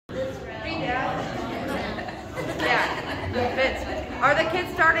Yeah. Fits. Are the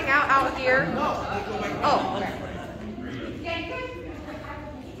kids starting out here? No. Oh, okay.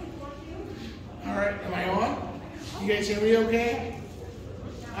 All right, am I on? You guys hear me okay?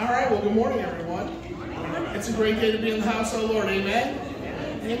 All right, well, good morning, everyone. It's a great day to be in the house of the Lord, amen?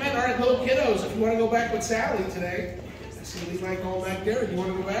 Amen. All right, little kiddos, if you want to go back with Sally today, I see Levi going back there. Do you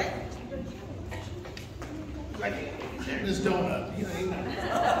want to go back? Like this donut, you know.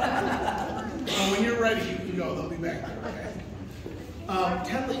 When you're ready, you can go. They'll be back there, okay?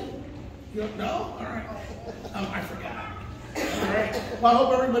 Tenley, you don't know? All right. I forgot. All right. Well, I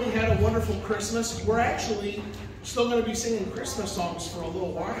hope everybody had a wonderful Christmas. We're actually still going to be singing Christmas songs for a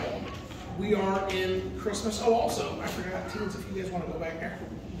little while. We are in Christmas. Oh, also, I forgot, teens, if you guys want to go back there,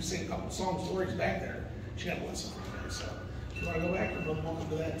 we sing a couple songs. Lori's back there. She got a lesson for today, so if you want to go back, we're welcome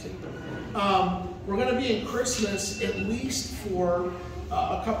to that too. We're going to be in Christmas at least for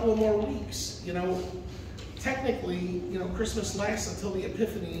a couple of more weeks. You know, technically, you know, Christmas lasts until the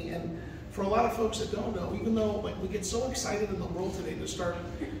Epiphany, and for a lot of folks that don't know, even though like we get so excited in the world today to start,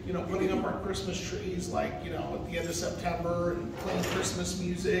 you know, putting up our Christmas trees, like, you know, at the end of September and playing Christmas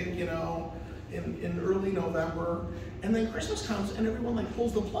music, you know, in early November, and then Christmas comes and everyone like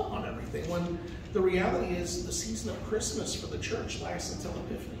pulls the plug on everything, when the reality is the season of Christmas for the church lasts until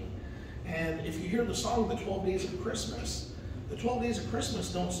Epiphany. And if you hear the song, The 12 Days of Christmas, the 12 Days of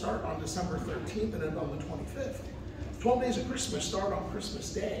Christmas don't start on December 13th and end on the 25th. 12 days of Christmas start on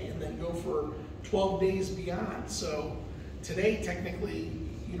Christmas Day and then go for 12 days beyond. So today, technically,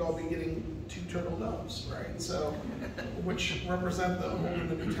 you'd all be getting 2 turtle doves, right? So, which represent the Old and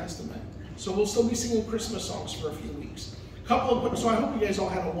the New Testament. So we'll still be singing Christmas songs for a few weeks. So I hope you guys all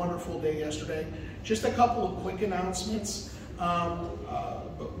had a wonderful day yesterday. Just a couple of quick announcements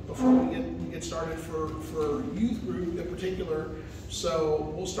before we get started for youth group in particular.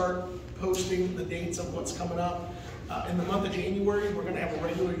 So we'll start posting the dates of what's coming up. In the month of January, we're going to have a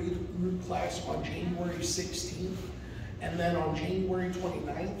regular youth group class on January 16th. And then on January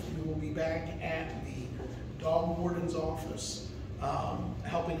 29th, we will be back at the dog warden's office,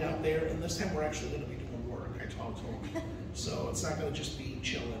 helping out there. And this time we're actually going to be doing work, I talked to them. So it's not going to just be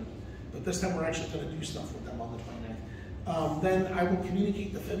chilling. But this time we're actually going to do stuff with them on the 29th. Then I will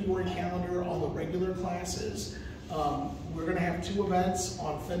communicate the February calendar, all the regular classes. We're going to have 2 events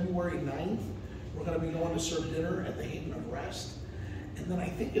on February 9th. We're going to be going to serve dinner at the Haven of Rest. And then I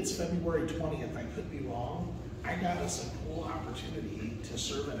think it's February 20th, I could be wrong. I got us a cool opportunity to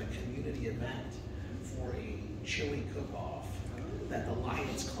serve at a community event for a chili cook-off that the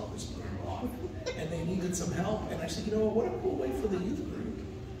Lions Club is putting off. And they needed some help. And I said, you know what a cool way for the youth group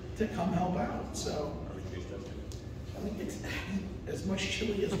to come help out. So I think it's as much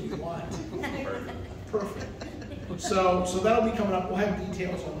chili as we want. Perfect. So that'll be coming up. We'll have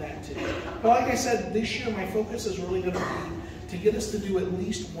details on that too. But like I said, this year my focus is really going to be to get us to do at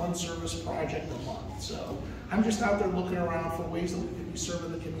least 1 service project a month. So I'm just out there looking around for ways that we can be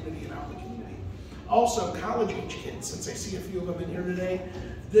serving the community and out in the community. Also, college-age kids, since I see a few of them in here today,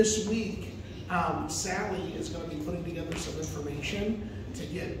 this week, Sally is going to be putting together some information to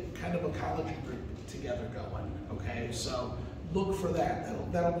get kind of a college group together going, okay? So look for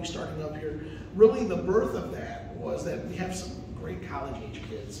that. That'll be starting up here. Really, the birth of that was that we have some great college-age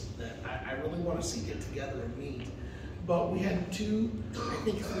kids that I really want to see get together and meet. But we had 2, I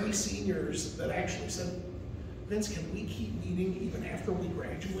think 3 seniors that actually said, Vince, can we keep meeting even after we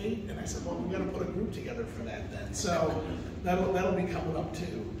graduate? And I said, well, we got to put a group together for that then. So that'll be coming up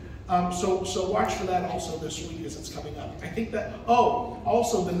too. So watch for that also this week as it's coming up. I think that,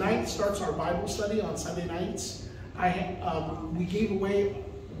 also the 9th starts our Bible study on Sunday nights. We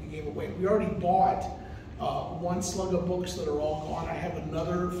already bought 1 slug of books that are all gone. I have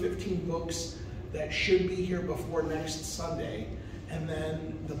another 15 books that should be here before next Sunday. And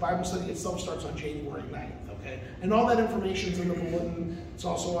then the Bible study itself starts on January 9th, okay? And all that information's in the bulletin. It's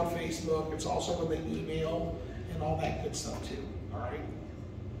also on Facebook. It's also in the email and all that good stuff too, all right?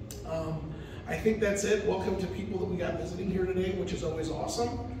 I think that's it. Welcome to people that we got visiting here today, which is always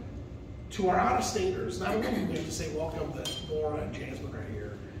awesome. To our out-of-staters, not only do we have to say welcome that Laura and Jasmine are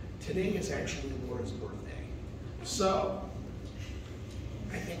here, today is actually Laura's birthday. So,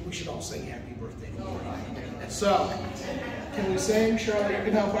 I think we should all sing happy birthday. So, can we sing? Charlotte, you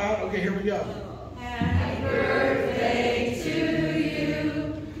can help out? Okay, here we go. Happy birthday to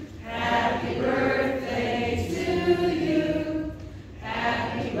you. Happy birthday to you.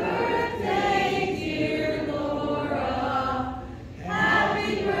 Happy birthday, dear Laura.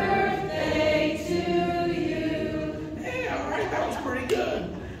 Happy birthday to you. Hey, all right, that was pretty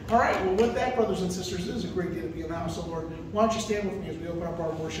good. All right, well, with that, brothers and sisters, it is a great day to be in the house of the Lord. Why don't you stand with me as we open up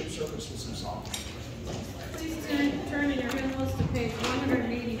our worship service with some songs. Please turn in your hymnals to page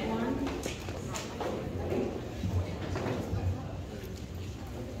 181.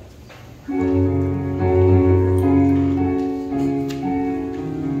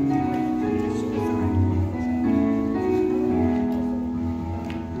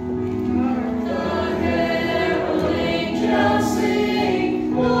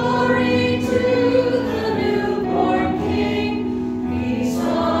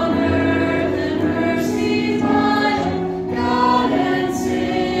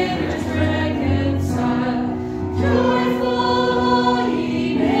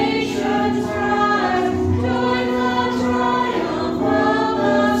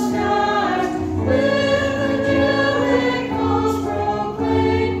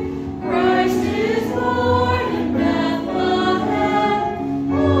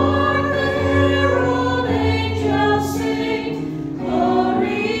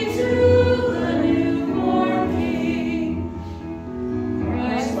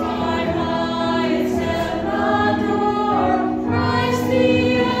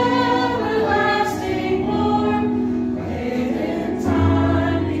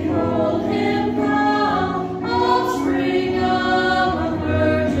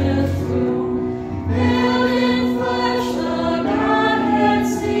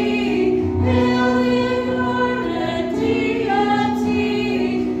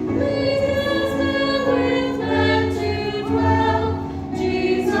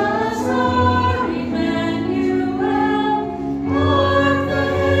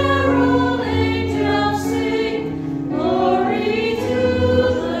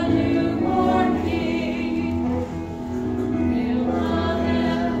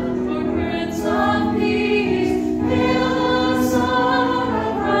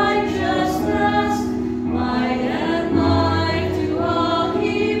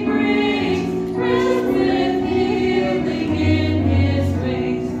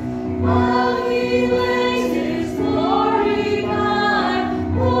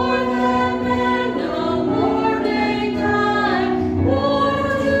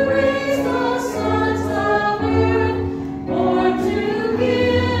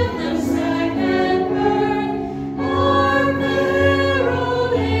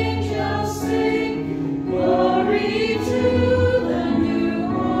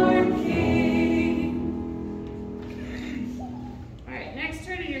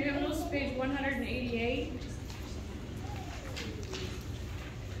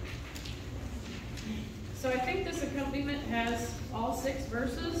 So I think this accompaniment has all 6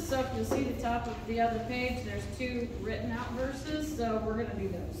 verses. So if you'll see the top of the other page, there's 2 written out verses. So we're going to do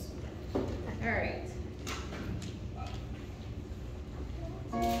those. All right.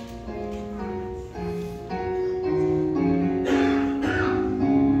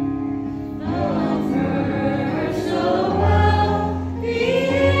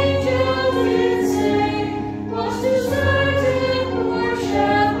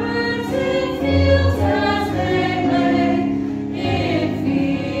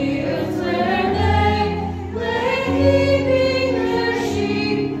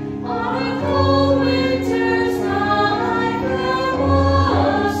 On a cold winter's night, there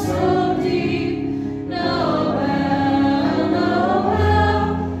was so deep.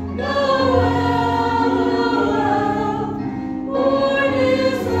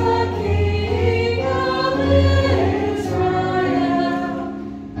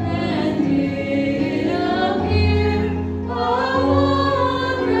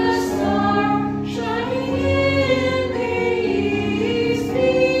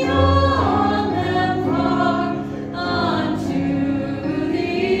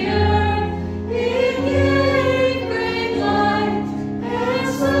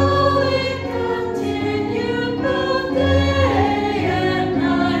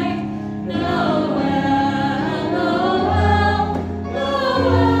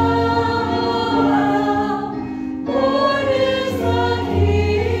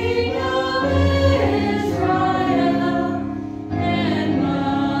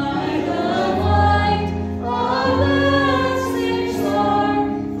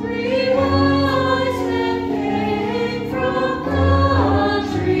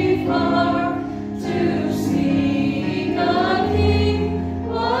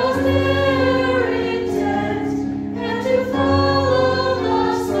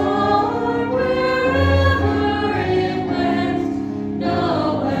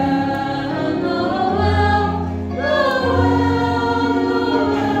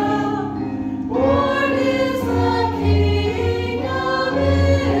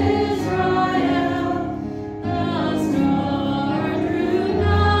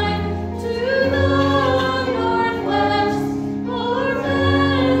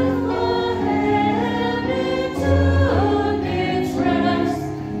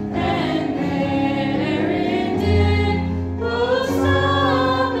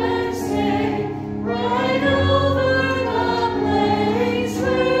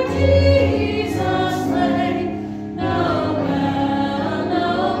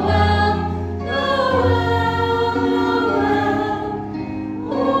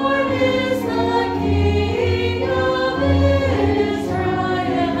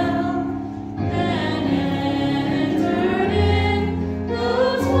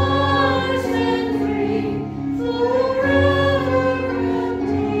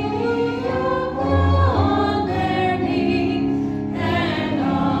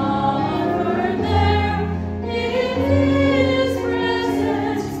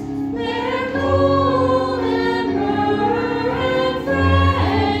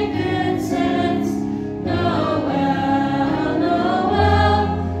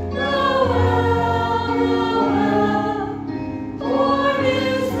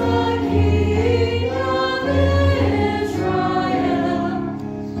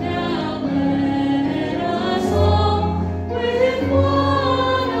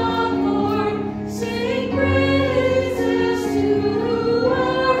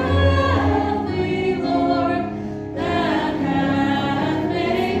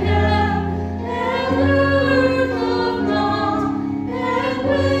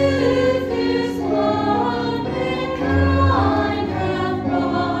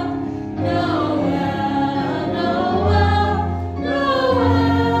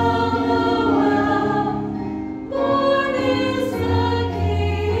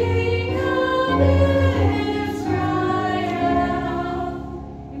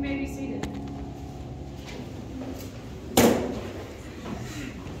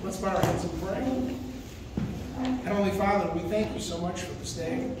 Let's bow our heads and pray. Heavenly Father, we thank you so much for this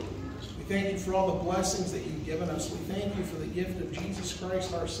day. We thank you for all the blessings that you've given us. We thank you for the gift of Jesus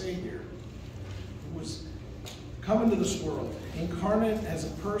Christ, our Savior, who was come into this world, incarnate as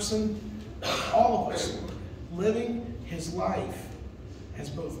a person, all of us, Lord, living his life as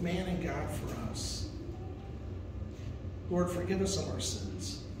both man and God for us. Lord, forgive us of our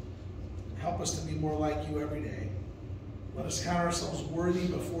sins. Help us to be more like you every day. Let us count ourselves worthy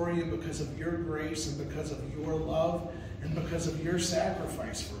before you because of your grace and because of your love and because of your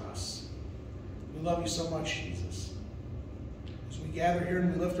sacrifice for us. We love you so much, Jesus. As we gather here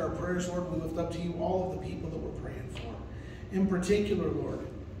and we lift our prayers, Lord, we lift up to you all of the people that we're praying for. In particular, Lord,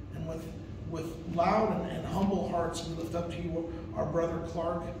 and with loud and humble hearts, we lift up to you our brother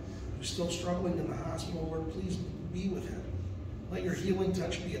Clark, who's still struggling in the hospital. Lord, please be with him. Let your healing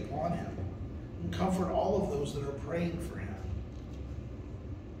touch be upon him. And comfort all of those that are praying for him.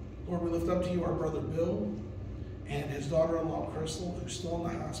 Lord, we lift up to you our brother Bill and his daughter-in-law Crystal, who's still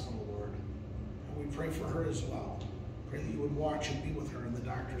in the hospital, Lord. And we pray for her as well. Pray that you would watch and be with her and the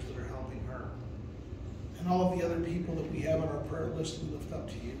doctors that are helping her. And all of the other people that we have on our prayer list, we lift up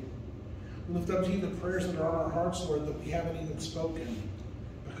to you. We lift up to you the prayers that are on our hearts, Lord, that we haven't even spoken,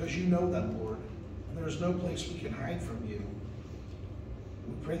 because you know them, Lord. And there is no place we can hide from you.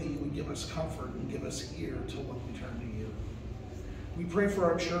 We pray that you would give us comfort and give us ear until when we turn to you. We pray for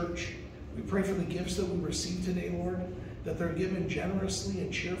our church. We pray for the gifts that we receive today, Lord, that they're given generously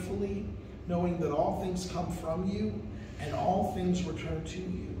and cheerfully, knowing that all things come from you and all things return to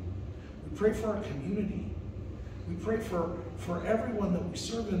you. We pray for our community. We pray for everyone that we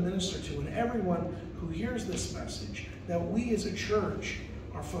serve and minister to and everyone who hears this message, that we as a church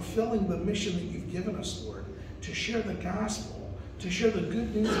are fulfilling the mission that you've given us, Lord, to share the gospel, to share the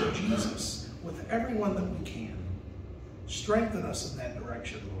good news of Jesus with everyone that we can. Strengthen us in that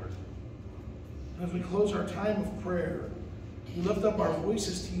direction, Lord. And as we close our time of prayer, we lift up our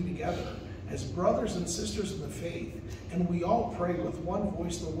voices to you together as brothers and sisters in the faith, and we all pray with one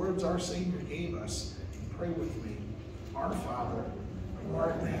voice the words our Savior gave us. And pray with me. Our Father, who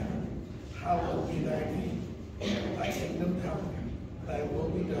art in heaven, hallowed be thy name. Thy kingdom come, thy will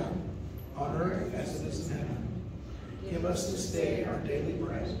be done, on earth as it is in heaven. Give us this day our daily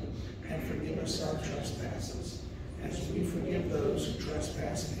bread, and forgive us our trespasses, as we forgive those who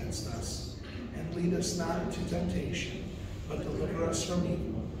trespass against us. And lead us not into temptation, but deliver us from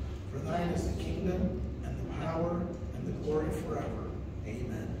evil. For thine is the kingdom, and the power, and the glory forever.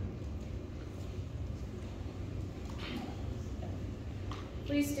 Amen.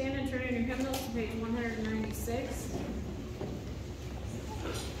 Please stand and turn in your hymnals to page 196.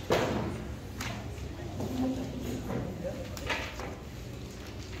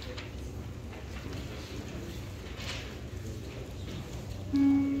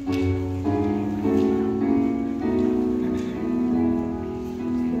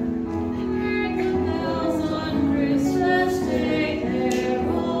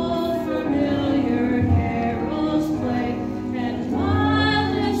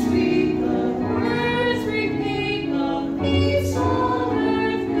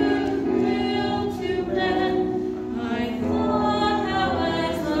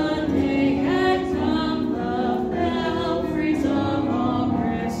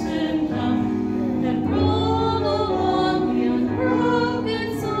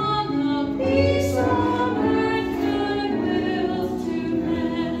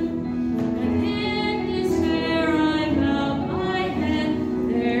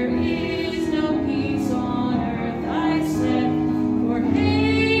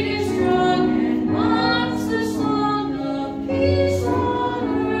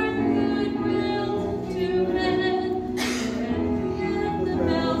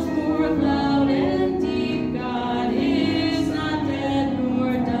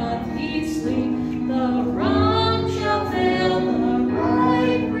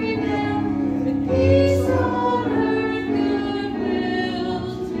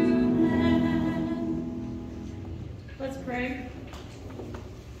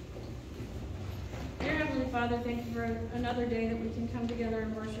 Another day that we can come together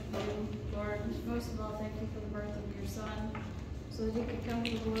and worship you, Lord. Most of all, thank you for the birth of your Son, so that he could come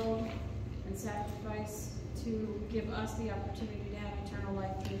to the world and sacrifice to give us the opportunity to have eternal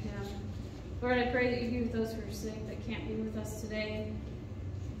life through him. Lord, I pray that you be with those who are sick that can't be with us today,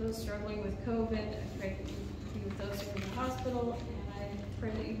 those struggling with COVID. I pray that you be with those who are in the hospital, and I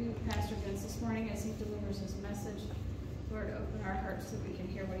pray that you be with Pastor Vince this morning as he delivers his message. Lord, open our hearts so we can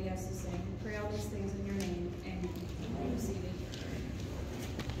hear what he has to say. We pray all these things in your name. Amen. Be seated.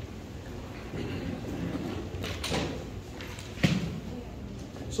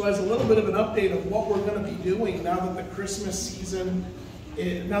 So as a little bit of an update of what we're going to be doing now that the Christmas season,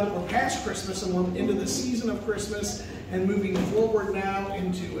 now that we're past Christmas and we're into the season of Christmas and moving forward now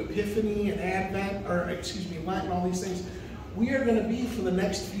into Epiphany and Advent, or excuse me, Lent and all these things, we are going to be for the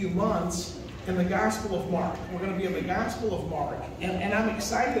next few months in the Gospel of Mark. We're going to be in the Gospel of Mark, and I'm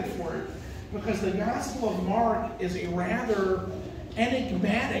excited for it because the Gospel of Mark is a rather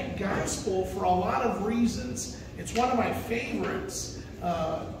enigmatic gospel for a lot of reasons. It's one of my favorites.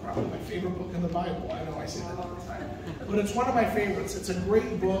 Probably my favorite book in the Bible. I know I say that all the time. But it's one of my favorites. It's a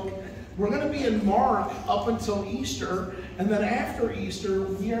great book. We're going to be in Mark up until Easter. And then after Easter,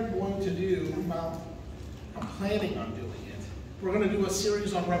 we are going to do, well, I'm planning on doing it. We're going to do a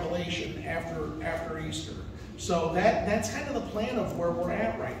series on Revelation after Easter. So that's kind of the plan of where we're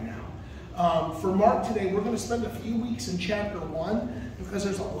at right now. For Mark today, we're going to spend a few weeks in chapter 1 because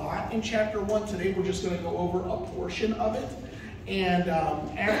there's a lot in chapter 1. Today, we're just going to go over a portion of it. And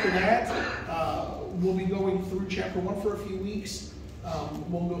after that, we'll be going through chapter 1 for a few weeks.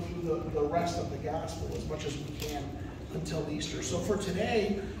 We'll go through the rest of the gospel as much as we can until Easter. So for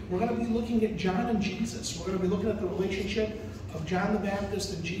today, we're going to be looking at John and Jesus. We're going to be looking at the relationship of John the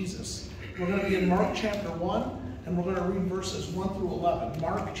Baptist and Jesus. We're going to be in Mark chapter 1, and we're going to read verses 1 through 11.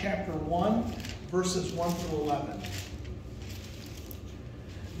 Mark chapter 1, verses 1 through 11.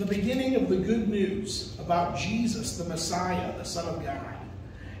 The beginning of the good news about Jesus, the Messiah, the Son of God.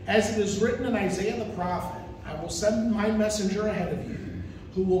 As it is written in Isaiah the prophet, I will send my messenger ahead of you,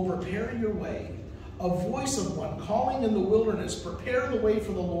 who will prepare your way. A voice of one calling in the wilderness, prepare the way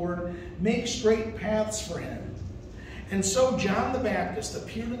for the Lord, make straight paths for him. And so John the Baptist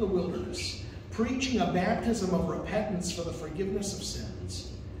appeared in the wilderness, preaching a baptism of repentance for the forgiveness of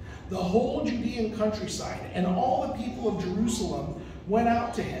sins. The whole Judean countryside and all the people of Jerusalem went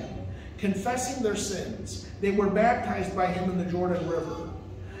out to him, confessing their sins. They were baptized by him in the Jordan River.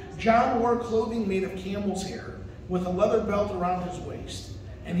 John wore clothing made of camel's hair, with a leather belt around his waist,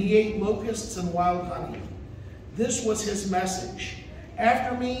 and he ate locusts and wild honey. This was his message.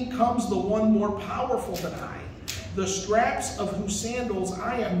 After me comes the one more powerful than I, the straps of whose sandals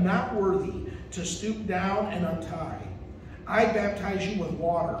I am not worthy to stoop down and untie. I baptize you with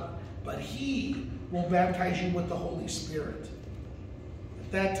water, but he will baptize you with the Holy Spirit.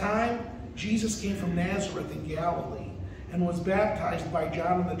 At that time, Jesus came from Nazareth in Galilee and was baptized by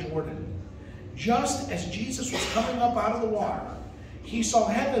John in the Jordan. Just as Jesus was coming up out of the water, he saw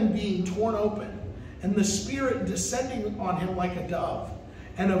heaven being torn open and the Spirit descending on him like a dove.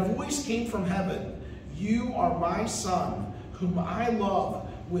 And a voice came from heaven, "You are my Son, whom I love.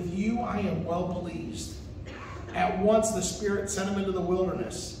 With you I am well pleased." At once the Spirit sent him into the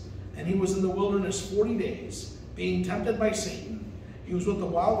wilderness, and he was in the wilderness 40 days, being tempted by Satan. He was with the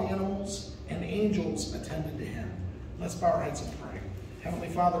wild animals, and angels attended to him. Let's bow our heads and pray. Heavenly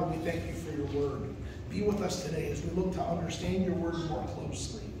Father, we thank you for your word. Be with us today as we look to understand your word more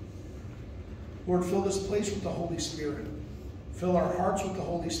closely. Lord, fill this place with the Holy Spirit. Fill our hearts with the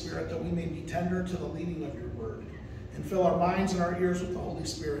Holy Spirit that we may be tender to the leading of your word. And fill our minds and our ears with the Holy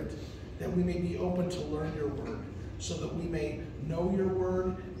Spirit that we may be open to learn your word, so that we may know your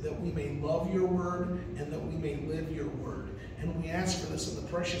word, that we may love your word, and that we may live your word. And we ask for this in the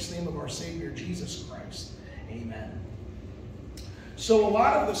precious name of our Savior, Jesus Christ. Amen. So a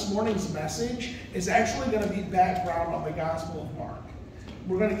lot of this morning's message is actually going to be background on the Gospel of Mark.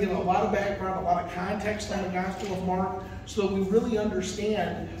 We're going to give a lot of background, a lot of context on the Gospel of Mark, so that we really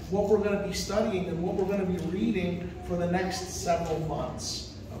understand what we're going to be studying and what we're going to be reading for the next several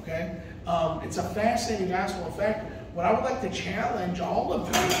months. Okay? It's a fascinating gospel. In fact, what I would like to challenge all of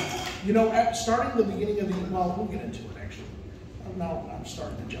you, starting the beginning of the, well, we'll get into it actually. Now I'm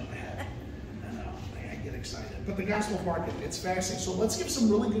starting to jump ahead. I know, I get excited. But the Gospel of Mark, it's fascinating. So let's give some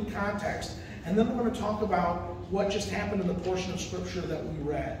really good context, and then we're going to talk about what just happened in the portion of Scripture that we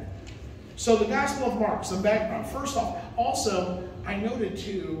read. So the Gospel of Mark, some background. First off, also, I noted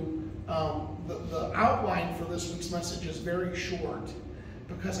too, the outline for this week's message is very short,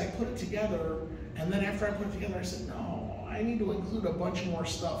 because I put it together, and then after I put it together, I said, no, I need to include a bunch more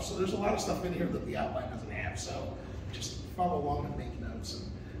stuff. So there's a lot of stuff in here that the outline doesn't have, so just follow along and make notes.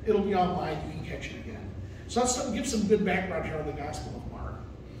 And it'll be online, you can catch it again. So let's give some good background here on the Gospel of Mark.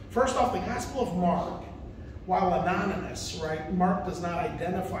 First off, the Gospel of Mark, while anonymous, right, Mark does not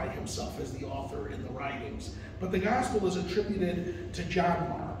identify himself as the author in the writings, but the Gospel is attributed to John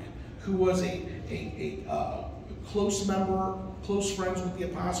Mark, who was a close member, close friends with the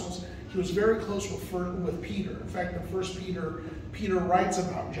apostles. He was very close with Peter. In fact, in 1 Peter, Peter writes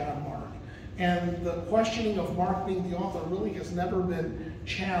about John Mark. And the questioning of Mark being the author really has never been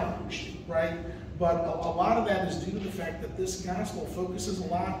challenged, right? but a lot of that is due to the fact that this gospel focuses a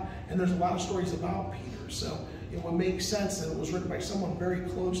lot, and there's a lot of stories about Peter. So it would make sense that it was written by someone very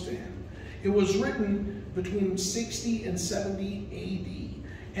close to him. It was written between 60 and 70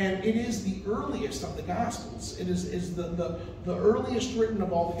 AD, and it is the earliest of the Gospels. It is the earliest written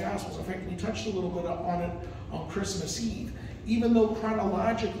of all the Gospels. In fact, we touched a little bit on it on Christmas Eve. Even though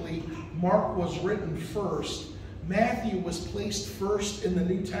chronologically Mark was written first, Matthew was placed first in the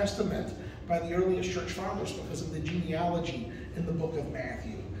New Testament by the earliest church fathers because of the genealogy in the book of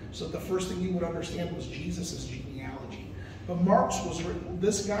Matthew. So the first thing you would understand was Jesus' genealogy. But Mark's was written,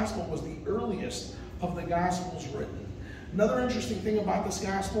 this gospel was the earliest of the gospels written. Another interesting thing about this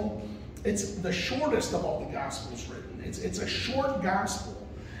gospel, it's the shortest of all the gospels written. It's a short gospel,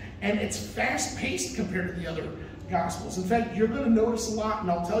 and it's fast-paced compared to the other gospels. In fact, you're going to notice a lot,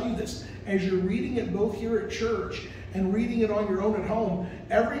 and I'll tell you this, as you're reading it both here at church and reading it on your own at home,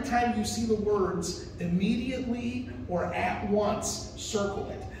 every time you see the words immediately or at once, circle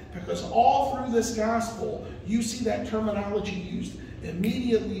it. Because all through this gospel, you see that terminology used.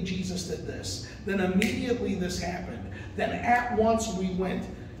 Immediately Jesus did this. Then immediately this happened. Then at once we went.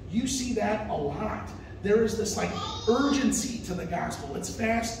 You see that a lot. There is this like urgency to the gospel. It's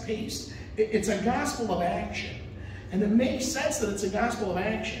fast-paced. It's a gospel of action. And it makes sense that it's a gospel of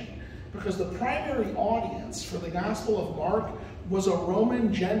action because the primary audience for the Gospel of Mark was a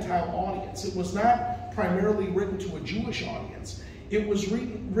Roman Gentile audience. It was not primarily written to a Jewish audience. It was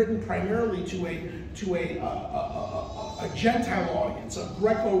written primarily to a Gentile audience, a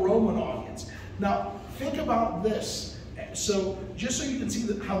Greco-Roman audience. Now, think about this. So, just so you can see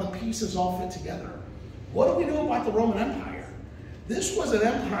how the pieces all fit together. What do we know about the Roman Empire? This was an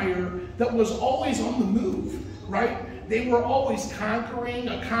empire that was always on the move, right? They were always conquering,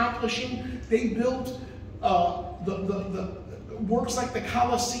 accomplishing. They built the works like the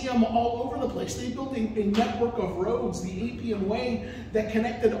Colosseum all over the place. They built a network of roads, the Appian Way, that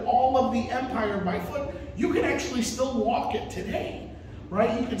connected all of the empire by foot. You can actually still walk it today,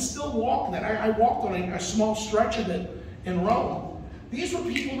 right? You can still walk that. I walked on a small stretch of it in Rome. These were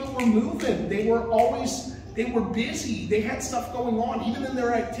people that were moving. They were busy. They had stuff going on, even in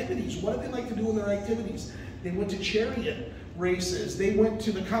their activities. What did they like to do in their activities? They went to chariot races. They went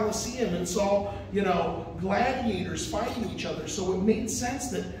to the Colosseum and saw, gladiators fighting each other. So it made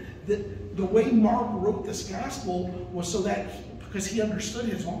sense that the way Mark wrote this gospel was so that, because he understood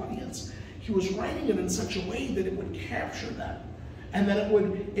his audience, he was writing it in such a way that it would capture them and that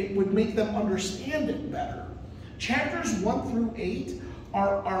it would make them understand it better. Chapters 1 through 8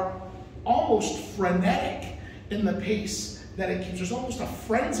 are almost frenetic in the pace that it keeps. There's almost a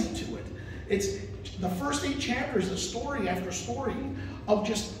frenzy to it. It's the first 8 chapters is story after story of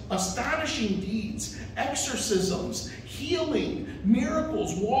just astonishing deeds, exorcisms, healing,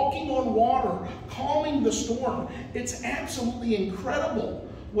 miracles, walking on water, calming the storm. It's absolutely incredible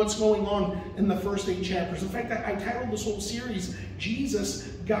what's going on in the first 8 chapters. In fact, I titled this whole series, Jesus,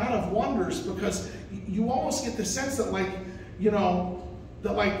 God of Wonders, because you almost get the sense that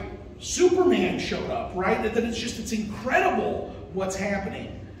Superman showed up, right? That it's incredible what's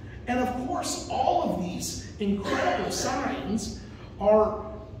happening. And of course, all of these incredible signs are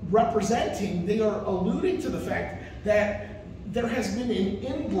they are alluding to the fact that there has been an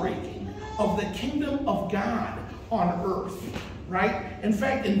inbreaking of the kingdom of God on earth, right? In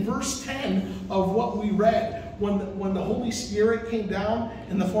fact, in verse 10 of what we read, when the Holy Spirit came down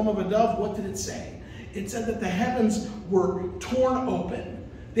in the form of a dove, what did it say? It said that the heavens were torn open.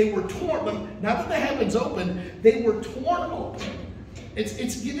 They were torn, not that the heavens opened, they were torn open.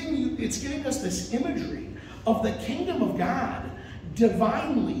 It's giving us this imagery of the kingdom of God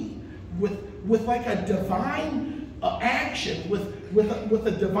divinely, with like a divine action, with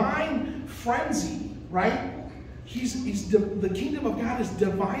a divine frenzy, right? The kingdom of God is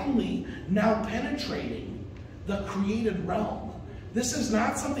divinely now penetrating the created realm. This is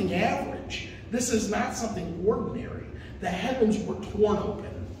not something average. This is not something ordinary. The heavens were torn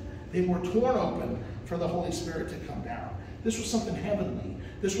open. They were torn open for the Holy Spirit to come down. This was something heavenly.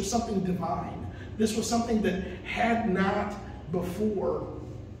 This was something divine. This was something that had not before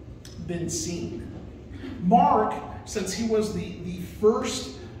been seen. Mark, since he was the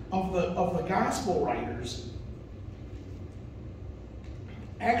first of the gospel writers,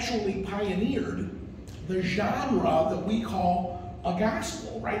 actually pioneered the genre that we call a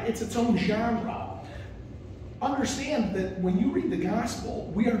gospel, right? It's its own genre. Understand that when you read the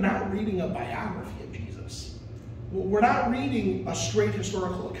gospel, we are not reading a biography of Jesus. We're not reading a straight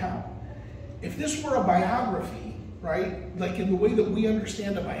historical account. If this were a biography, right, like in the way that we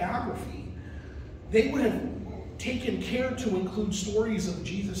understand a biography, they would have taken care to include stories of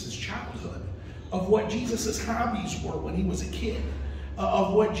Jesus' childhood, of what Jesus' hobbies were when he was a kid,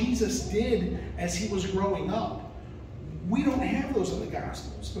 of what Jesus did as he was growing up. We don't have those in the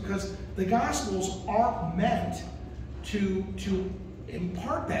Gospels because the Gospels aren't meant to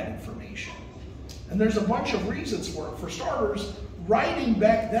impart that information. And there's a bunch of reasons for it. For starters, writing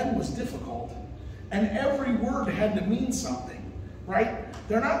back then was difficult, and every word had to mean something, right?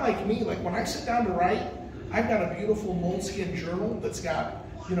 They're not like me. Like when I sit down to write, I've got a beautiful moleskin journal that's got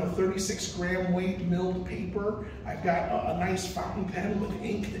 36 gram weight milled paper. I've got a nice fountain pen with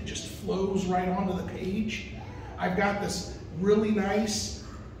ink that just flows right onto the page. I've got this really nice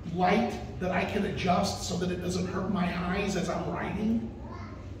light that I can adjust so that it doesn't hurt my eyes as I'm writing.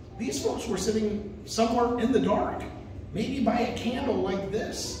 These folks were sitting somewhere in the dark, maybe by a candle like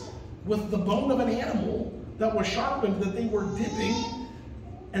this, with the bone of an animal that was sharpened that they were dipping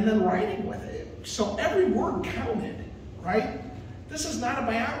and then writing with it. So every word counted, right? This is not a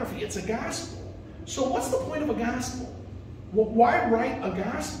biography, it's a gospel. So what's the point of a gospel? Why write a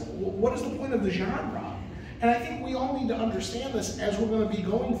gospel? What is the point of the genre? And I think we all need to understand this as we're going to be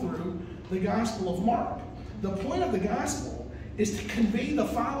going through the Gospel of Mark. The point of the gospel is to convey the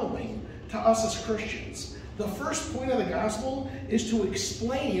following to us as Christians. The first point of the gospel is to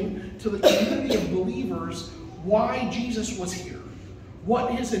explain to the community of believers why Jesus was here,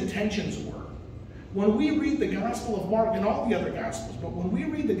 what his intentions were. When we read the Gospel of Mark and all the other Gospels, but when we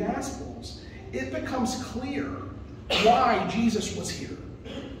read the Gospels, it becomes clear why Jesus was here.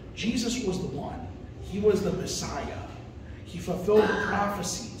 Jesus was the one. He was the Messiah. He fulfilled the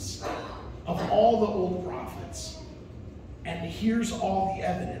prophecies of all the old prophets. And here's all the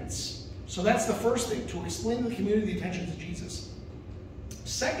evidence. So that's the first thing, to explain to the community the intentions of Jesus.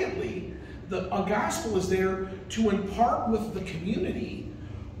 Secondly, a gospel is there to impart with the community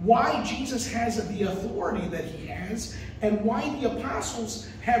why Jesus has the authority that he has and why the apostles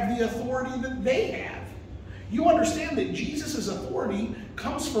have the authority that they have. You understand that Jesus' authority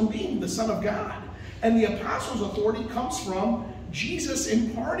comes from being the Son of God, and the apostles' authority comes from Jesus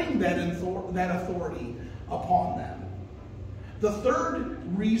imparting that authority upon them. The third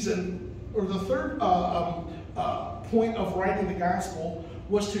reason, or the third point of writing the gospel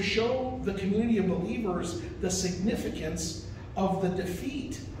was to show the community of believers the significance of the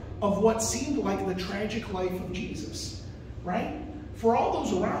defeat of what seemed like the tragic life of Jesus, right? For all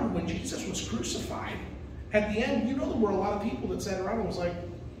those around when Jesus was crucified, at the end, there were a lot of people that sat around and was like,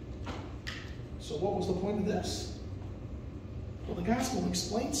 so what was the point of this? Well, the gospel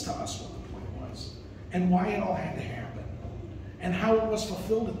explains to us what the point was and why it all had to happen and how it was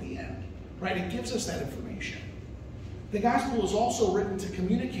fulfilled at the end, right? It gives us that information. The gospel is also written to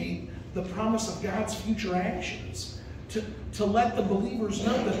communicate the promise of God's future actions, to let the believers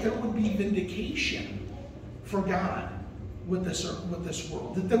know that there would be vindication for God with this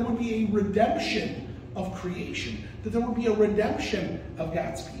world, that there would be a redemption of creation, that there would be a redemption of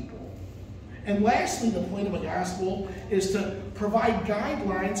God's people. And lastly, the point of a gospel is to provide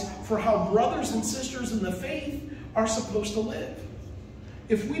guidelines for how brothers and sisters in the faith are supposed to live.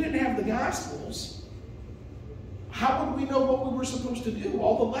 If we didn't have the Gospels, how would we know what we were supposed to do?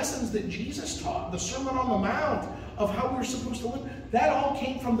 All the lessons that Jesus taught, the Sermon on the Mount of how we were supposed to live, that all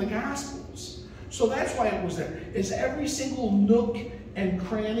came from the Gospels. So that's why it was there. Is every single nook and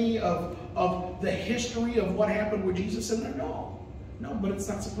cranny of the history of what happened with Jesus in there? No, but it's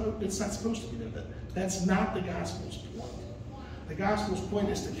not supposed to be there. That's not the Gospel's point. The Gospel's point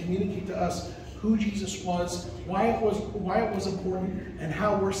is to communicate to us who Jesus was, why it was important, and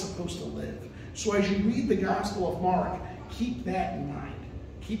how we're supposed to live. So as you read the Gospel of Mark, keep that in mind.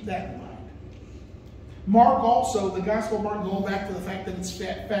 Keep that in mind. Mark also, the Gospel of Mark, going back to the fact that it's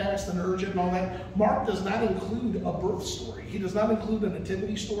fast and urgent and all that, Mark does not include a birth story. He does not include a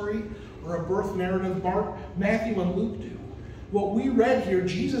nativity story or a birth narrative. Matthew and Luke do. What we read here,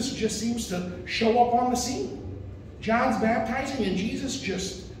 Jesus just seems to show up on the scene. John's baptizing and Jesus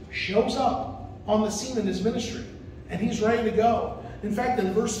just shows up on the scene in his ministry. And he's ready to go. In fact,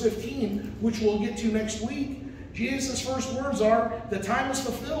 in verse 15, which we'll get to next week, Jesus' first words are, the time is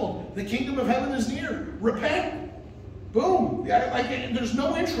fulfilled. The kingdom of heaven is near. Repent. Boom. There's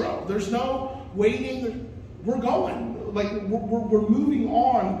no intro. There's no waiting. We're going. We're moving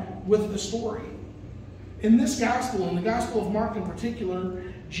on with the story. In this gospel, in the Gospel of Mark in particular,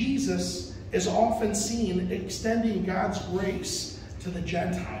 Jesus is often seen extending God's grace to the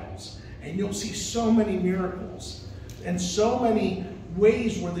Gentiles. And you'll see so many miracles and so many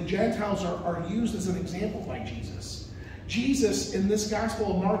ways where the Gentiles are used as an example by Jesus. Jesus, in this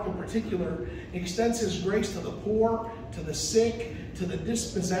Gospel of Mark in particular, extends his grace to the poor, to the sick, to the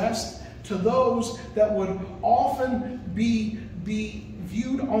dispossessed, to those that would often be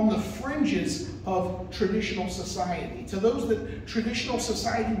viewed on the fringes of traditional society, to those that traditional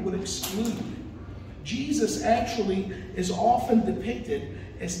society would exclude. Jesus actually is often depicted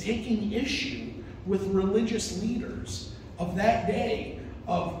as taking issue with religious leaders of that day,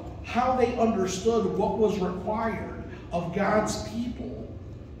 of how they understood what was required of God's people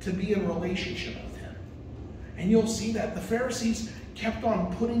to be in relationship with him. And you'll see that the Pharisees kept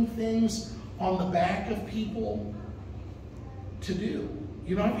on putting things on the back of people to do.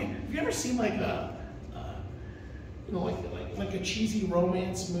 You know, have you ever seen like a like a cheesy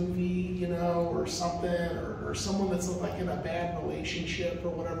romance movie, you know, or something, or someone that's like in a bad relationship or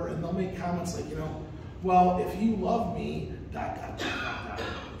whatever, and they'll make comments like, you know, well, if you love me, ...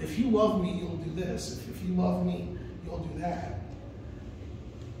 If you love me, you'll do this. If you love me, you'll do that.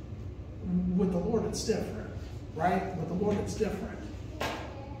 With the Lord, it's different, right? With the Lord, it's different.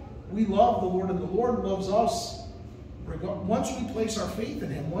 We love the Lord, and the Lord loves us. Once we place our faith in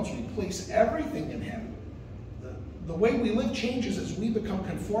him, once we place everything in him, the way we live changes as we become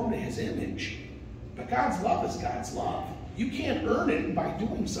conformed to his image. But God's love is God's love. You can't earn it by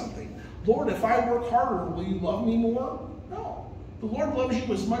doing something. Lord, if I work harder, will you love me more? No. The Lord loves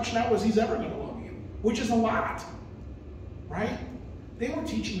you as much now as he's ever going to love you, which is a lot, right? They were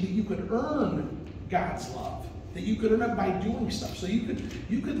teaching that you could earn God's love, that you could earn it by doing stuff. So you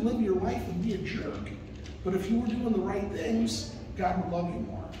could live your life and be a jerk. But if you were doing the right things, God would love you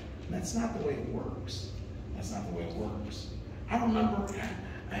more. And that's not the way it works. That's not the way it works. I remember,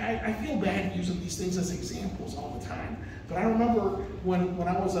 I feel bad using these things as examples all the time, but I remember when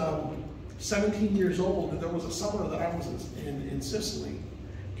I was 17 years old, there was a summer that I was in Sicily,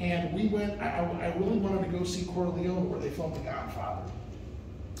 and we went, I really wanted to go see Corleone, where they filmed The Godfather.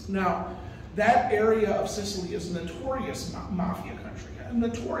 Now, that area of Sicily is a notorious mafia country,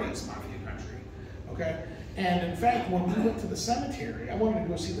 okay? And in fact, when we went to the cemetery, I wanted to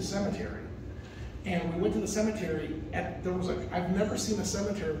go see the cemetery. And we went to the cemetery, I've never seen a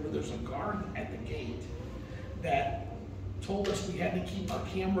cemetery where there's a guard at the gate that told us we had to keep our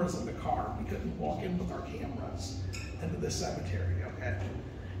cameras in the car. We couldn't walk in with our cameras into the cemetery, okay?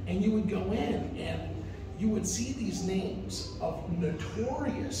 And you would go in and you would see these names of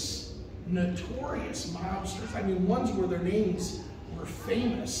notorious mobsters. I mean, ones where their names were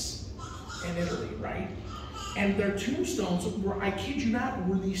famous in Italy, right? And their tombstones were, I kid you not,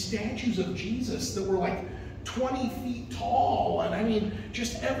 were these statues of Jesus that were like 20 feet tall. And I mean,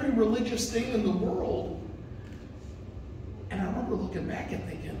 just every religious thing in the world. And I remember looking back and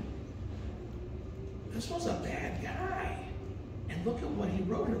thinking, this was a bad guy. And look at what he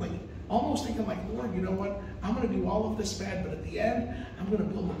wrote here. Like, almost thinking like, Lord, you know what? I'm going to do all of this bad, but at the end, I'm going to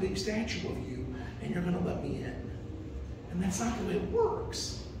build a big statue of you, and you're going to let me in. And that's not the way it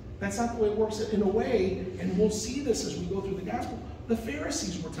works. That's not the way it works in a way, and we'll see this as we go through the gospel. The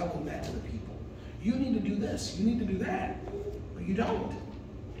Pharisees were telling that to the people. You need to do this, you need to do that, but you don't.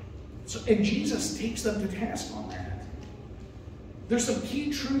 So, and Jesus takes them to task on that. There's some key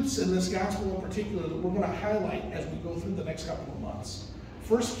truths in this gospel in particular that we're going to highlight as we go through the next couple of months.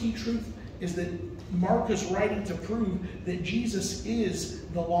 First key truth is that Mark is writing to prove that Jesus is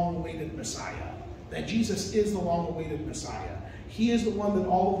the long-awaited Messiah. That Jesus is the long-awaited Messiah. He is the one that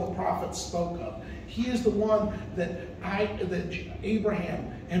all of the prophets spoke of. He is the one that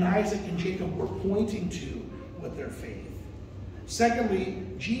Abraham and Isaac and Jacob were pointing to with their faith. Secondly,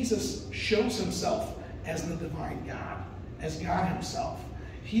 Jesus shows himself as the divine God, as God himself.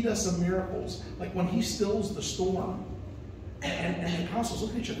 He does some miracles, like when he stills the storm, and the apostles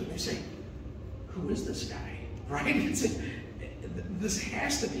look at each other and they say, who is this guy? Right? It's like, this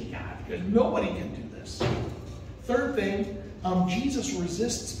has to be God, because nobody can do this. Third thing, Jesus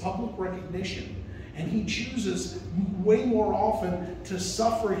resists public recognition, and he chooses way more often to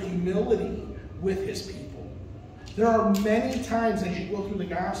suffer humility with his people. There are many times as you go through the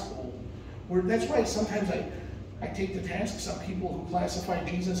gospel where, that's why sometimes I take to task some people who classify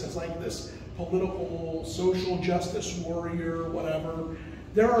Jesus as like this political, social justice warrior, whatever.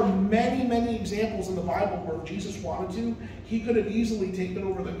 There are many, many examples in the Bible where if Jesus wanted to, he could have easily taken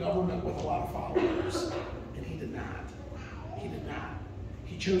over the government with a lot of followers. And he did not. He did not.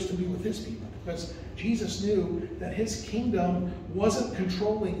 He chose to be with his people because Jesus knew that his kingdom wasn't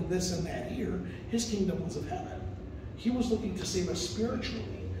controlling this and that here. His kingdom was of heaven. He was looking to save us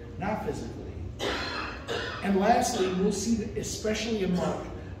spiritually, not physically. And lastly, we'll see that, especially in Mark,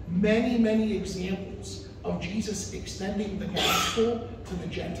 many, many examples of Jesus extending the gospel to the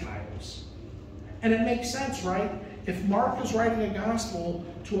Gentiles. And it makes sense, right? If Mark is writing a gospel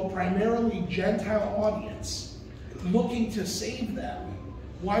to a primarily Gentile audience, looking to save them,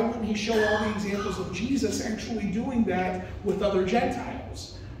 why wouldn't he show all the examples of Jesus actually doing that with other Gentiles?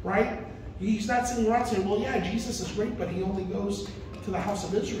 right? He's not sitting around saying, well, yeah, Jesus is great, but he only goes to the house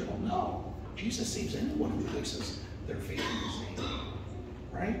of Israel. No, Jesus saves anyone who places their faith in his name,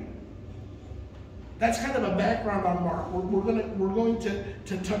 right? That's kind of a background on Mark. We're going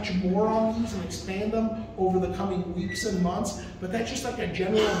to touch more on these and expand them over the coming weeks and months, but that's just like a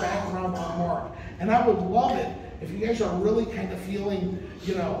general background on Mark. And I would love it if you guys are really kind of feeling,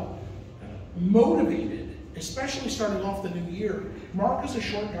 motivated, especially starting off the new year. Mark is a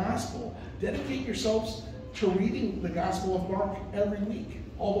short gospel. Dedicate yourselves to reading the Gospel of Mark every week,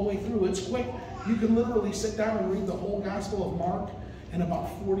 all the way through. It's quick. You can literally sit down and read the whole Gospel of Mark in about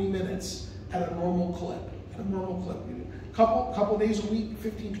 40 minutes at a normal clip. Couple days a week,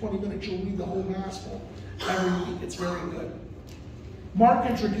 15, 20 minutes, you'll read the whole Gospel every week. It's very good. Mark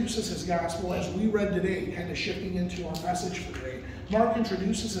introduces his Gospel, as we read today, kind of shifting into our message for today. Mark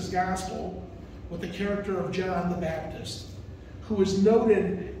introduces his Gospel with the character of John the Baptist, who is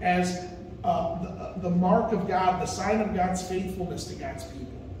noted as the mark of God, the sign of God's faithfulness to God's people.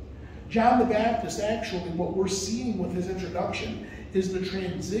 John the Baptist, actually, what we're seeing with his introduction is the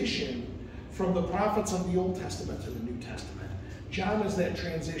transition from the prophets of the Old Testament to the New Testament. John is that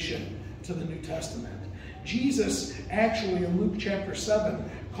transition to the New Testament. Jesus, actually, in Luke chapter 7,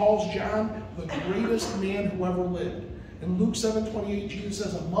 calls John the greatest man who ever lived. In Luke 7:28, Jesus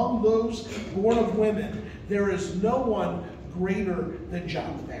says, among those born of women, there is no one greater than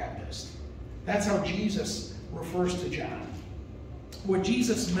John the Baptist. That's how Jesus refers to John. What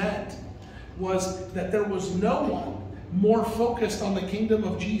Jesus meant was that there was no one more focused on the kingdom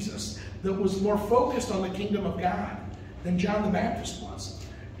of Jesus, that was more focused on the kingdom of God than John the Baptist was.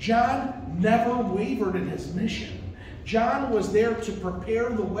 John never wavered in his mission. John was there to prepare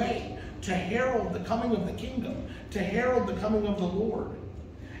the way, to herald the coming of the kingdom, to herald the coming of the Lord.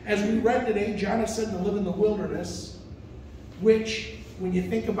 As we read today, John is said to live in the wilderness, which, when you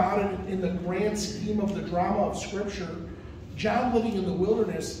think about it in the grand scheme of the drama of Scripture, John living in the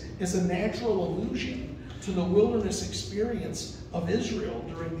wilderness is a natural allusion to the wilderness experience of Israel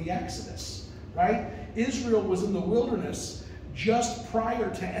during the Exodus, right? Israel was in the wilderness just prior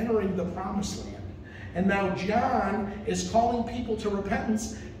to entering the Promised Land. And now John is calling people to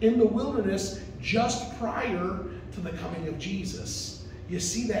repentance in the wilderness just prior to the coming of Jesus. You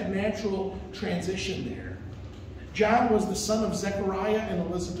see that natural transition there. John was the son of Zechariah and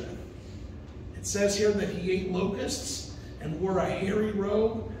Elizabeth. It says here that he ate locusts and wore a hairy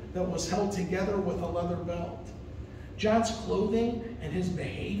robe that was held together with a leather belt. John's clothing and his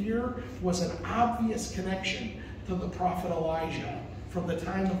behavior was an obvious connection to the prophet Elijah from the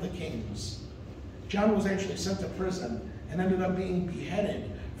time of the kings. John was actually sent to prison and ended up being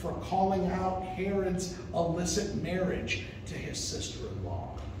beheaded for calling out Herod's illicit marriage to his sister-in-law.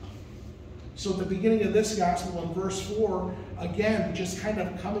 So at the beginning of this gospel, in verse 4, again, just kind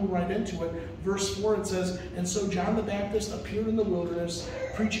of coming right into it, verse 4, it says, and so John the Baptist appeared in the wilderness,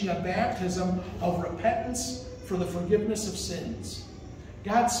 preaching a baptism of repentance for the forgiveness of sins.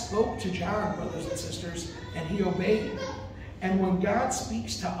 God spoke to John, brothers and sisters, and he obeyed. And when God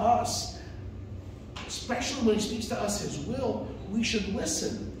speaks to us, especially when he speaks to us his will, we should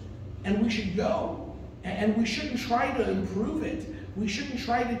listen and we should go. And we shouldn't try to improve it. We shouldn't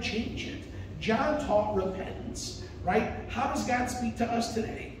try to change it. John taught repentance, right? How does God speak to us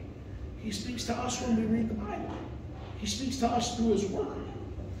today? He speaks to us when we read the Bible. He speaks to us through his word.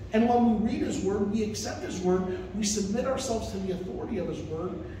 And when we read his word, we accept his word, we submit ourselves to the authority of his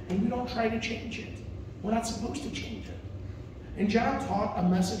word, and we don't try to change it. We're not supposed to change it. And John taught a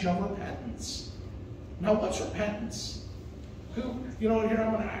message of repentance. Now, what's repentance? Here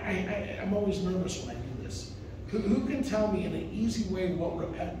I'm always nervous when I do this. Who can tell me in an easy way what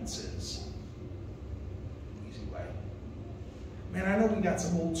repentance is? Easy way. Man, I know we got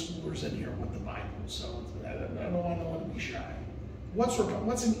some old schoolers in here with the Bible, so I don't want to be shy.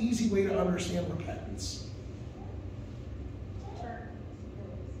 What's an easy way to understand repentance?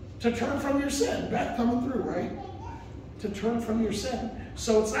 To turn from your sin. Beth coming through, right? To turn from your sin.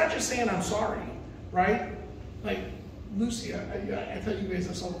 So it's not just saying I'm sorry, right? Like, Lucy, I tell you guys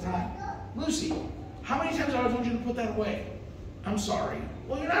this all the time. Lucy, how many times have I told you to put that away? I'm sorry.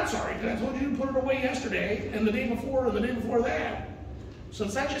 Well, you're not sorry, because I told you to put it away yesterday, and the day before, or the day before that. So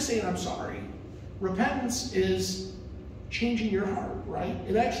it's not just saying I'm sorry. Repentance is changing your heart, right?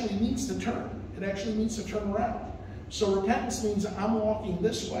 It actually means to turn. It actually means to turn around. So repentance means I'm walking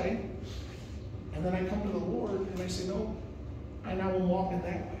this way, and then I come to the Lord, and I say, no, I now am walking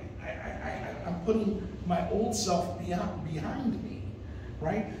that way. I'm putting my old self behind me,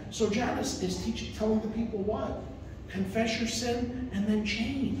 right? So John is teaching, telling the people what? Confess your sin and then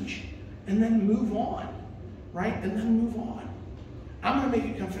change, and then move on, right? And then move on. I'm going to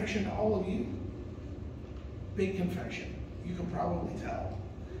make a confession to all of you. Big confession. You can probably tell.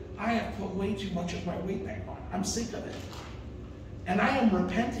 I have put way too much of my weight back on. I'm sick of it. And I am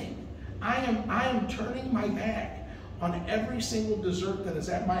repenting. I am turning my back on every single dessert that is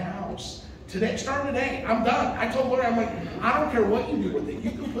at my house. Today, starting today, I'm done. I told Lori, I'm like, I don't care what you do with it.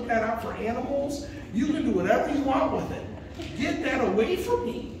 You can put that out for animals. You can do whatever you want with it. Get that away from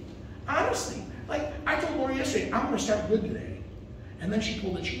me. Honestly. Like, I told Lori yesterday, I'm going to start good today. And then she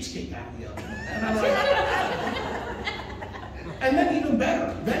pulled a cheesecake out of the oven. And I'm like, and then even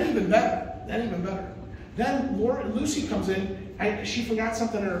better. Then Lucy comes in. She forgot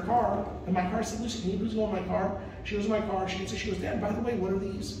something in her car. And my car, I said, Lucy, can you please go in my car? She goes in my car. She goes, Dad, by the way, what are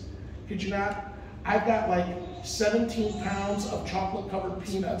these? Could you not? I've got like 17 pounds of chocolate-covered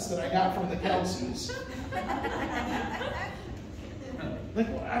peanuts that I got from the Kelseys. Like,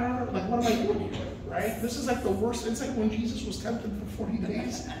 I don't know, like, what am I doing here, right? This is like the worst. It's like when Jesus was tempted for 40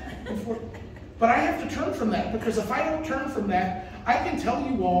 days. But I have to turn from that, because if I don't turn from that, I can tell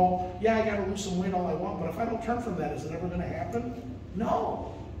you all, yeah, I got to lose some weight all I want, but if I don't turn from that, is it ever going to happen?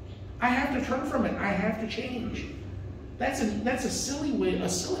 No. I have to turn from it. I have to change. That's a silly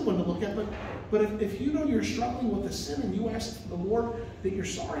one to look at, but if you know you're struggling with a sin and you ask the Lord that you're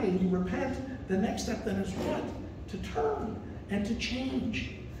sorry and you repent, the next step then is what? To turn and to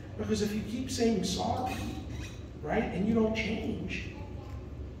change. Because if you keep saying sorry, right, and you don't change.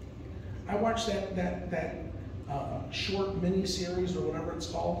 I watched that short mini-series or whatever it's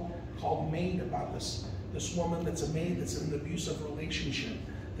called Maid, about this woman that's a maid that's in an abusive relationship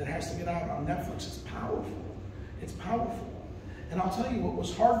that has to get out on Netflix. It's powerful. It's powerful. And I'll tell you what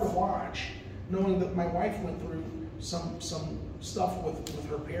was hard to watch, knowing that my wife went through some stuff with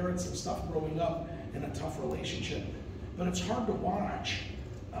her parents and stuff growing up in a tough relationship. But it's hard to watch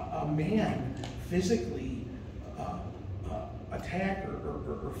a man physically attack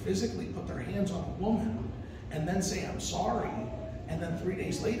or physically put their hands on a woman and then say, I'm sorry, and then 3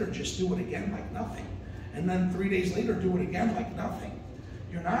 days later just do it again like nothing. And then 3 days later do it again like nothing.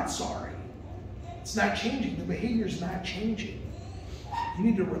 You're not sorry. It's not changing. The behavior's not changing. You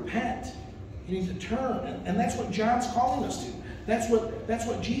need to repent. You need to turn. And that's what John's calling us to. That's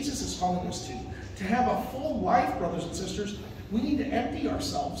what Jesus is calling us to. To have a full life, brothers and sisters, we need to empty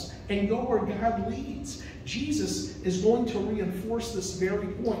ourselves and go where God leads. Jesus is going to reinforce this very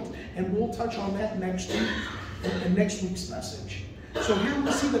point, and we'll touch on that next week in next week's message. So here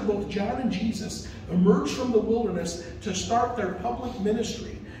we see that both John and Jesus emerged from the wilderness to start their public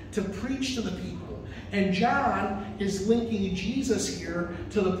ministry, to preach to the people. And John is linking Jesus here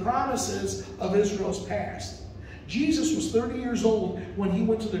to the promises of Israel's past. Jesus was 30 years old when he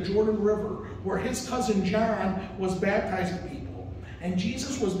went to the Jordan River, where his cousin John was baptizing people. And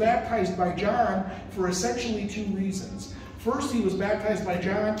Jesus was baptized by John for essentially two reasons. First, he was baptized by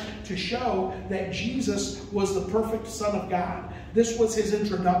John to show that Jesus was the perfect Son of God. This was his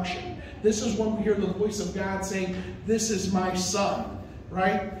introduction. This is when we hear the voice of God saying, "This is my Son,"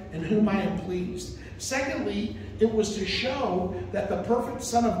 right? "In whom I am pleased." Secondly, it was to show that the perfect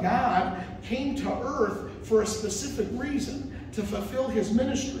Son of God came to earth for a specific reason, to fulfill his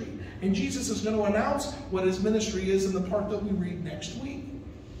ministry. And Jesus is going to announce what his ministry is in the part that we read next week.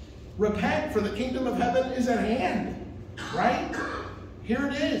 Repent, for the kingdom of heaven is at hand. Right? Here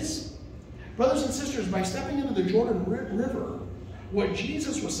it is. Brothers and sisters, by stepping into the Jordan River, what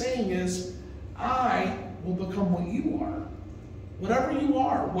Jesus was saying is, I will become what you are. Whatever you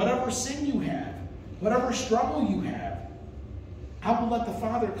are, whatever sin you have, whatever struggle you have, I will let the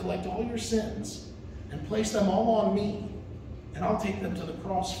Father collect all your sins and place them all on me, and I'll take them to the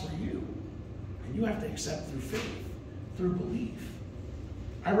cross for you. And you have to accept through faith, through belief.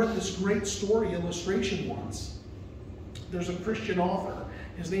 I read this great story illustration once. There's a Christian author.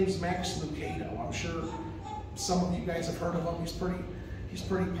 His name's Max Lucado. I'm sure some of you guys have heard of him. He's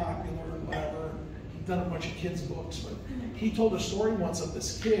pretty popular and whatever. He's done a bunch of kids' books, but he told a story once of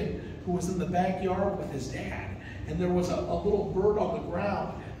this kid who was in the backyard with his dad, and there was a little bird on the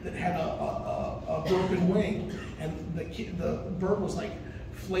ground that had a broken wing, and the bird was like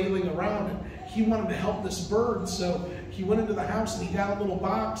flailing around, and he wanted to help this bird, so he went into the house and he got a little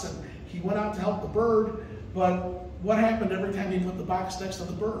box and he went out to help the bird. But what happened every time he put the box next to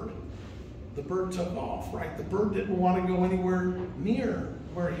the bird? The bird took off, right? The bird didn't want to go anywhere near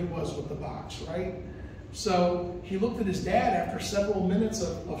where he was with the box, right? So he looked at his dad after several minutes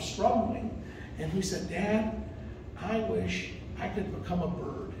of struggling, and he said, "Dad, I wish I could become a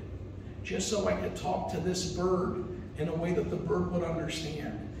bird, just so I could talk to this bird in a way that the bird would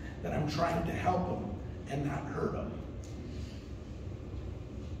understand that I'm trying to help him and not hurt him."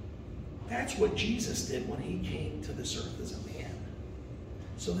 That's what Jesus did when he came to this earth as a man.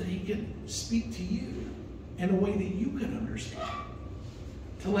 so that he can speak to you in a way that you can understand.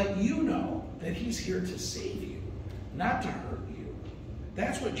 To let you know that he's here to save you, not to hurt you.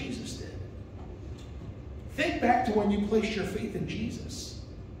 That's what Jesus did. Think back to when you placed your faith in Jesus.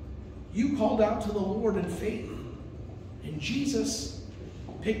 You called out to the Lord in faith. And Jesus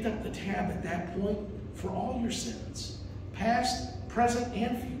picked up the tab at that point for all your sins, past, present,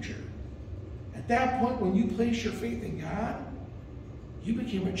 and future. At that point, when you placed your faith in God, you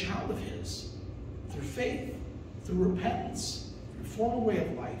became a child of his through faith, through repentance, through a formal way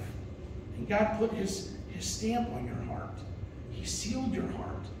of life. And God put his stamp on your heart. He sealed your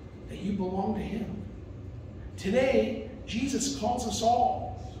heart that you belong to him. Today, Jesus calls us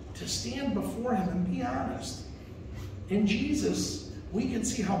all to stand before him and be honest. In Jesus, we can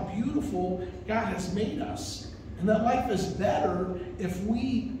see how beautiful God has made us, and that life is better if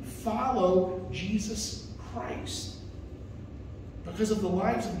we follow Jesus Christ. Because of the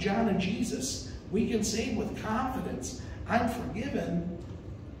lives of John and Jesus, we can say with confidence, I'm forgiven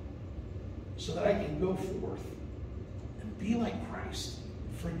so that I can go forth and be like Christ,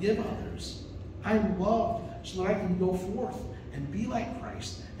 forgive others. I'm loved so that I can go forth and be like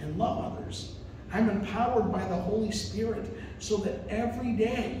Christ and love others. I'm empowered by the Holy Spirit so that every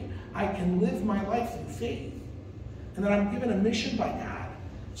day I can live my life through faith, and that I'm given a mission by God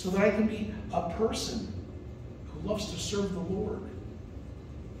so that I can be a person who loves to serve the Lord.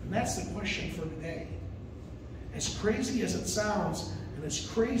 And that's the question for today. As crazy as it sounds, and as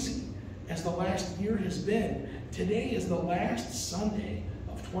crazy as the last year has been, today is the last Sunday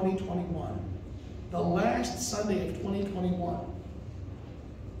of 2021. The last Sunday of 2021.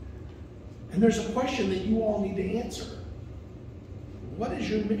 And there's a question that you all need to answer. What is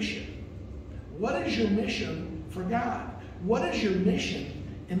your mission? What is your mission for God? What is your mission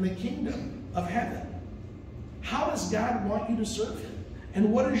in the kingdom of heaven? How does God want you to serve him?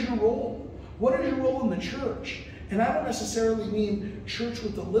 And what is your role? What is your role in the church? And I don't necessarily mean church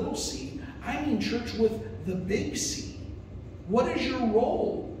with the little c. I mean church with the big C. What is your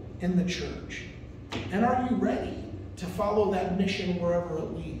role in the church? And are you ready to follow that mission wherever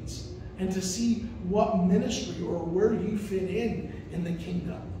it leads? And to see what ministry or where you fit in the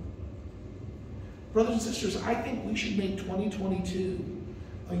kingdom. Brothers and sisters, I think we should make 2022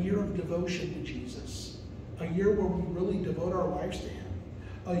 a year of devotion to Jesus. A year where we really devote our lives to him.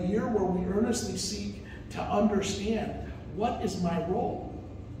 A year where we earnestly seek to understand, what is my role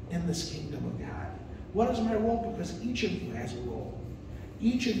in this kingdom of God? What is my role? Because each of you has a role.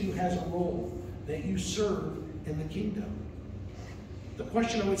 Each of you has a role that you serve in the kingdom. The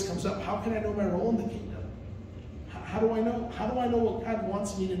question always comes up, how can I know my role in the kingdom? How do I know? How do I know what God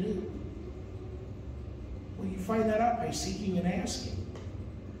wants me to do? Well, you find that out by seeking and asking.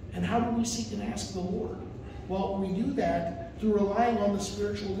 And how do we seek and ask the Lord? Well, we do that through relying on the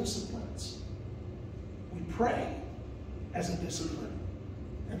spiritual disciplines. We pray as a discipline.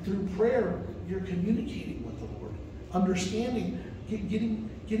 And through prayer, you're communicating with the Lord. Understanding,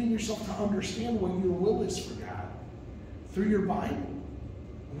 getting yourself to understand what your will is for God. Through your Bible.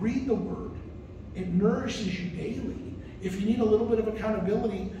 Read the Word. It nourishes you daily. If you need a little bit of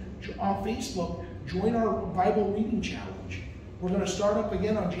accountability on Facebook, join our Bible reading challenge. We're going to start up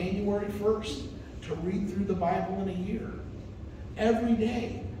again on January 1st to read through the Bible in a year. Every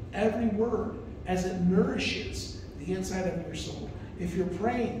day, every word, as it nourishes the inside of your soul. If you're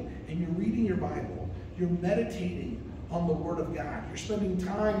praying and you're reading your Bible, you're meditating on the Word of God. You're spending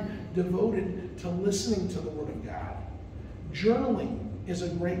time devoted to listening to the Word of God. Journaling is a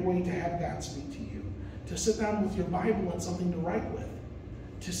great way to have God speak to you. To sit down with your Bible and something to write with.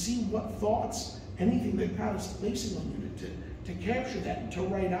 To see what thoughts, anything that God is placing on you, to capture that and to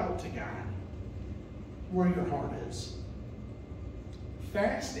write out to God where your heart is.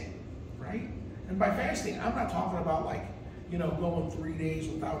 Fasting, right? And by fasting, I'm not talking about going 3 days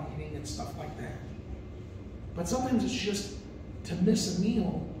without eating and stuff like that. But sometimes it's just to miss a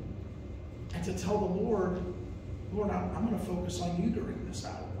meal and to tell the Lord, I'm going to focus on you during this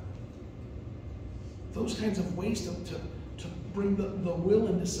hour. Those kinds of ways to bring the will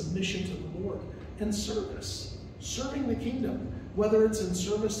into submission to the Lord. And service. Serving the kingdom. Whether it's in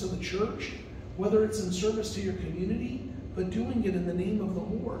service to the church, whether it's in service to your community, but doing it in the name of the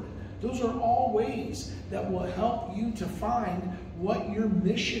Lord. Those are all ways that will help you to find what your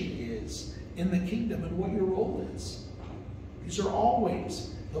mission is in the kingdom and what your role is. These are all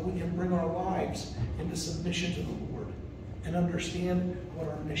ways that we can bring our lives into submission to the Lord and understand what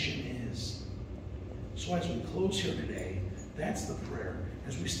our mission is. So as we close here today, that's the prayer.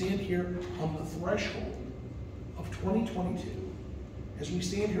 As we stand here on the threshold of 2022, as we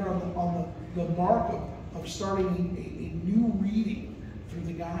stand here on the mark of starting a new reading through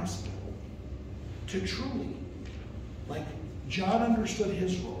the gospel to truly, like John understood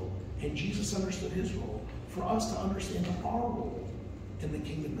his role and Jesus understood his role, for us to understand our role in the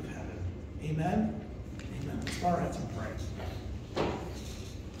kingdom of heaven. Amen? Amen. Let's bow our heads and pray.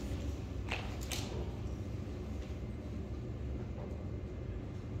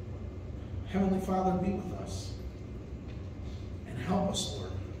 Heavenly Father, be with us and help us,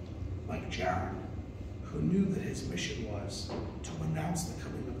 Lord, like John, who knew that his mission was to announce the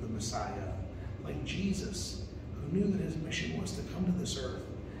coming of the Messiah, like Jesus, who knew that his mission was to come to this earth,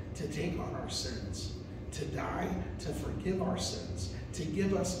 to take on our sins, to die, to forgive our sins, to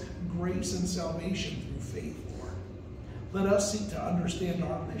give us grace and salvation through faith, Lord. Let us seek to understand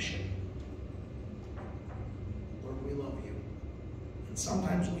our mission. Lord, we love you. And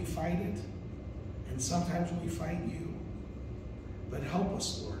sometimes we fight it, and sometimes we fight you. But help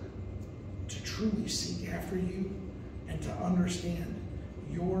us, Lord, to truly seek after you and to understand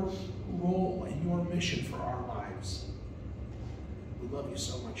your role and your mission for our lives. We love you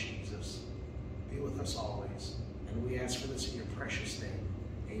so much, Jesus. Be with us always. And we ask for this in your precious name.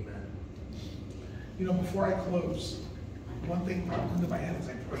 Amen. You know, before I close, one thing popped into my head as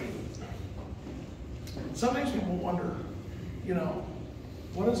I prayed. Sometimes people wonder, you know,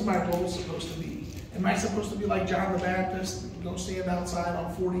 what is my role supposed to be? Am I supposed to be like John the Baptist, go stand outside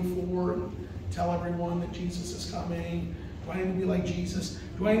on 44 and tell everyone that Jesus is coming? Do I need to be like Jesus?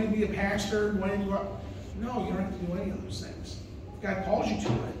 Do I need to be a pastor? Do I need to go? No, you don't have to do any of those things. If God calls you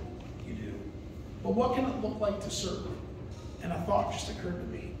to it, you do. But what can it look like to serve? And a thought just occurred to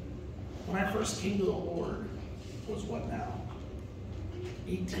me. When I first came to the Lord, was what now?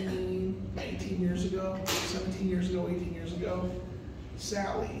 18 years ago, 17 years ago, 18 years ago.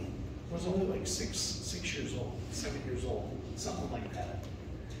 Sally was only like 6 years old, 7 years old, something like that.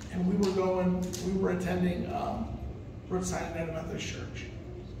 And we were attending Brookside United Methodist Church.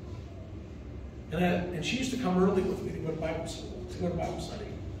 And she used to come early with me to go to Bible school, to go to Bible study.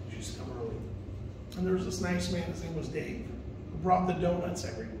 She used to come early. And there was this nice man, his name was Dave, who brought the donuts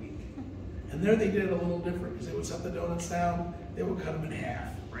every week. And there they did it a little different, because they would set the donuts down, they would cut them in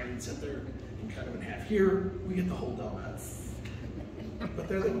half, right? He'd sit there and cut them in half. Here, we get the whole donuts. But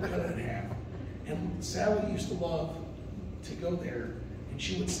there they would cut it in half. And Sally used to love to go there, and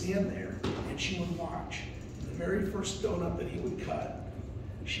she would stand there, and she would watch. And the very first donut that he would cut,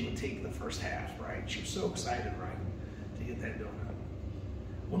 she would take the first half, right? She was so excited, right, to get that donut.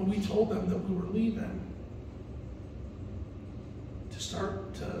 When we told them that we were leaving to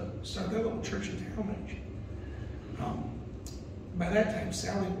start that little church in Talmadge, by that time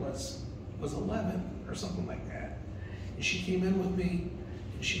Sally was 11 or something like that. And she came in with me,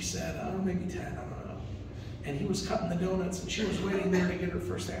 and she said, maybe 10, I don't know. And he was cutting the donuts, and she was waiting there to get her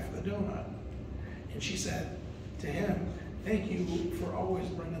first half of the donut. And she said to him, "Thank you for always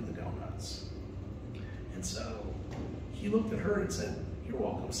bringing the donuts." And so he looked at her and said, "You're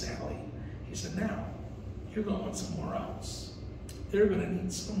welcome, Sally." He said, "Now, you're going somewhere else. They're going to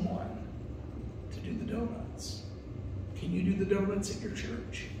need someone to do the donuts. Can you do the donuts at your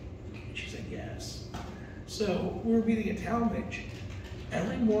church?" And she said, "Yes." So we were meeting at Talmadge.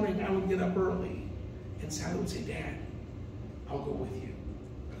 Every morning I would get up early, and Sally would say, "Dad, I'll go with you,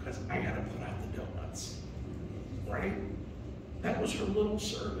 because I got to put out the donuts." Right? That was her little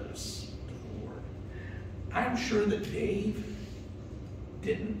service to the Lord. I'm sure that Dave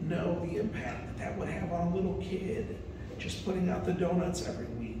didn't know the impact that that would have on a little kid, just putting out the donuts every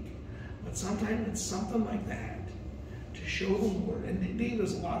week. But sometimes it's something like that to show the Lord. And Dave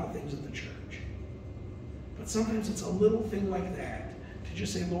does a lot of things at the church. But sometimes it's a little thing like that to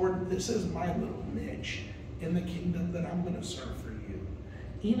just say, "Lord, this is my little niche in the kingdom that I'm going to serve for you."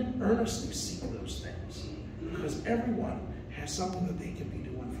 Even earnestly seek those things, because everyone has something that they can be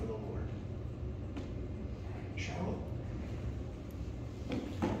doing for the Lord. Charlotte.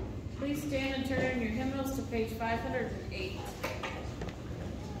 Please stand and turn in your hymnals to page 508.